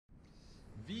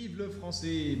Vive le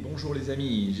français! Bonjour les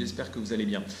amis, j'espère que vous allez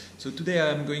bien. So today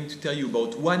I'm going to tell you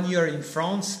about 1 year in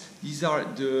France. These are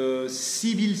the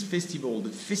civil festival, the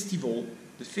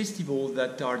festival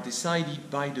that are decided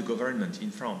by the government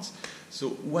in France.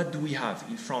 So what do we have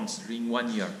in France during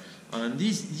 1 year? And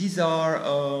these are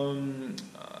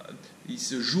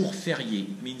it's a jour férié.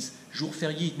 It means jour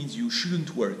férié. It means you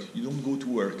shouldn't work. You don't go to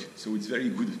work. So it's very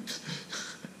good.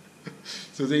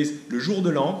 So there is le jour de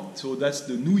l'an, so that's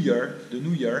the New Year. The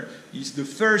New Year is the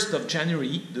 1st of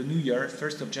January, the New Year,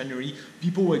 1st of January.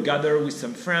 People will gather with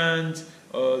some friends,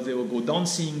 they will go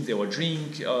dancing, they will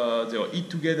drink, they will eat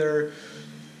together.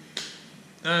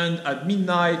 And at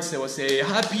midnight they will say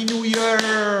Happy New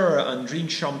Year and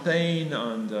drink champagne,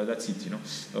 and that's it, you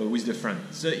know, with the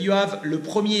friends. So you have le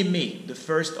 1er Mai, the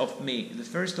 1st of May. The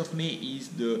 1st of May is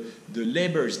the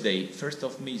Labor's Day. 1st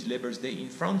of May is Labor's Day. In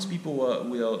France, people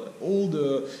will all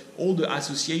the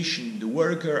association, the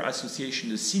worker association,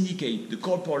 the syndicate, the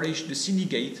corporation, the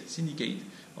syndicate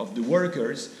of the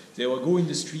workers, they will go in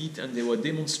the street and they will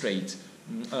demonstrate.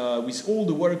 With all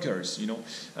the workers, you know,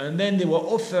 and then they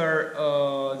will offer.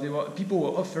 People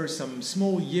will offer some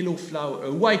small yellow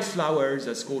white flowers.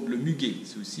 That's called le muguet.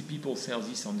 So you see people sell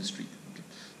this on the street. Okay.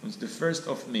 It's the 1st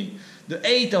of May. The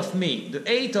 8th of May. The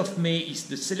 8th of May is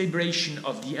the celebration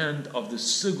of the end of the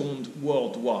Second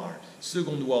World War.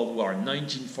 Second World War,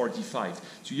 1945.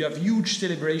 So you have huge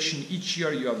celebration each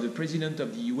year. You have the president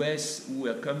of the US who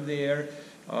will come there.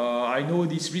 I know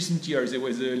these recent years there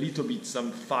was a little bit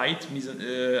some fight,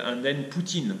 and then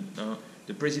Putin,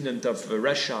 the president of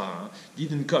Russia,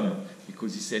 didn't come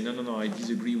because he said, no, I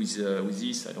disagree with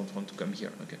this, I don't want to come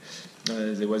here. Okay.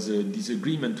 There was a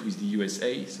disagreement with the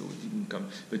USA, so he didn't come.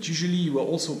 But usually he will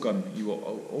also come.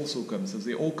 So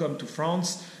they all come to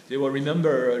France. They will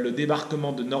remember le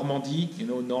débarquement de Normandie, you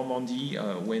know, Normandy,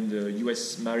 when the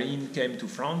US Marine came to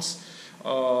France.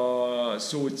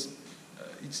 So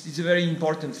it's a very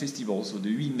important festival, so the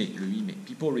 8 Mai, le 8 Mai.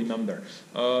 People remember.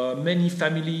 Many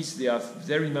families,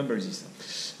 they remember this.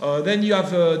 Then you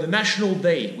have the National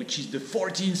Day, which is the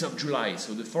 14th of July.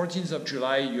 So the 14th of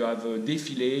July, you have a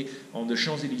défilé on the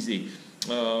Champs-Élysées.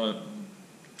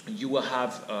 You will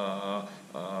have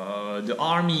the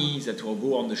army that will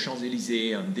go on the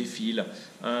Champs-Élysées and défile,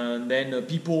 and then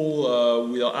people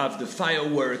will have the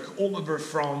firework all over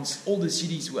France. All the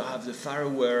cities will have the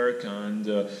firework and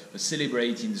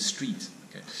celebrate in the street.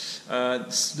 Okay.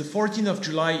 The 14th of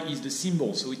July is the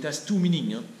symbol, so it has two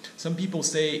meanings. Huh? Some people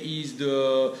say is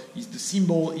the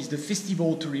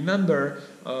festival to remember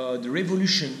the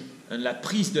revolution and la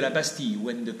prise de la Bastille,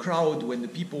 when the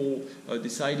people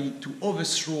decided to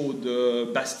overthrow the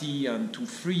Bastille and to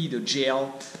free the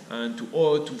jail and to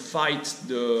fight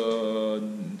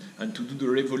and to do the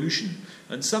revolution.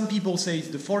 And some people say it's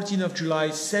the 14th of July,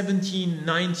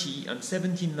 1790, and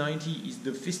 1790 is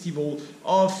the festival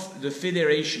of the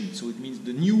federation. So it means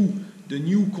the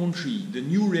new country, the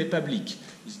new republic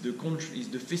is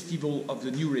the festival of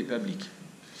the new republic.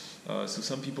 So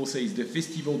some people say it's the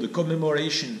festival, the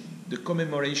commemoration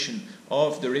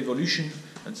of the revolution,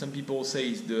 and some people say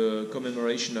it's the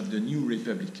commemoration of the new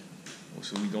republic.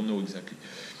 So we don't know exactly.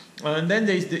 And then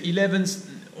there is the 11th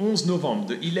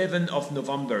November, the 11th of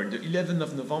November. The 11th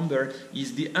of November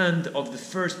is the end of the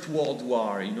First World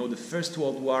War. You know, the First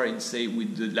World War,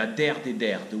 with la guerre des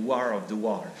guerres, the war of the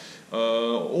war.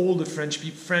 All the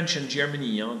French and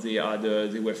Germany,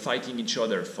 they were fighting each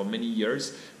other for many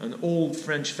years. And all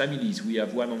French families, we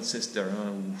have one ancestor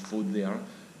who fought there.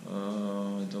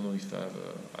 I don't know if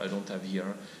I don't have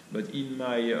here, but in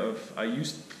my I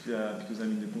used because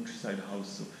I'm in the countryside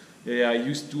house. So yeah, I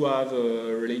used to have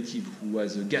a relative who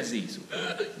was a gazé, so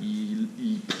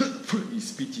he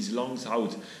spit his lungs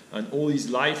out, and all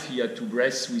his life he had to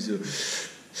breathe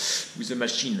with a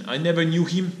machine. I never knew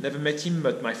him, never met him,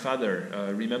 but my father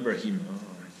remember him.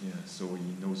 Yeah, so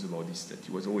he knows about this, that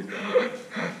he was always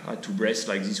had to breathe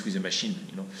like this with a machine,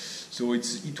 you know. So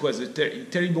it was a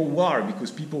terrible war because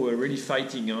people were really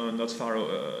fighting not far.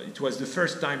 It was the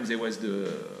first time there was the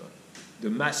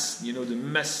mass, you know,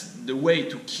 the way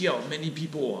to kill many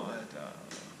people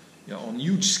on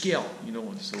huge scale, you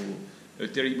know. So a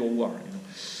terrible war, you know.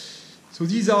 So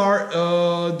these are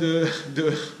the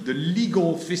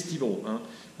legal festival.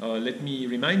 Let me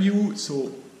remind you.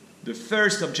 So the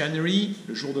 1st of January,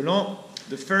 le jour de l'an.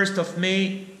 The 1st of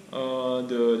May,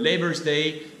 the Labor's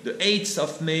Day. The 8th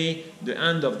of May, the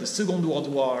end of the Second World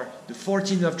War. The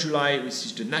 14th of July, which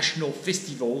is the National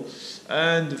Festival.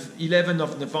 And the 11th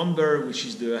of November, which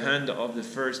is the end of the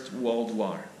First World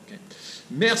War. Okay.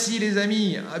 Merci les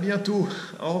amis, à bientôt,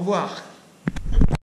 au revoir.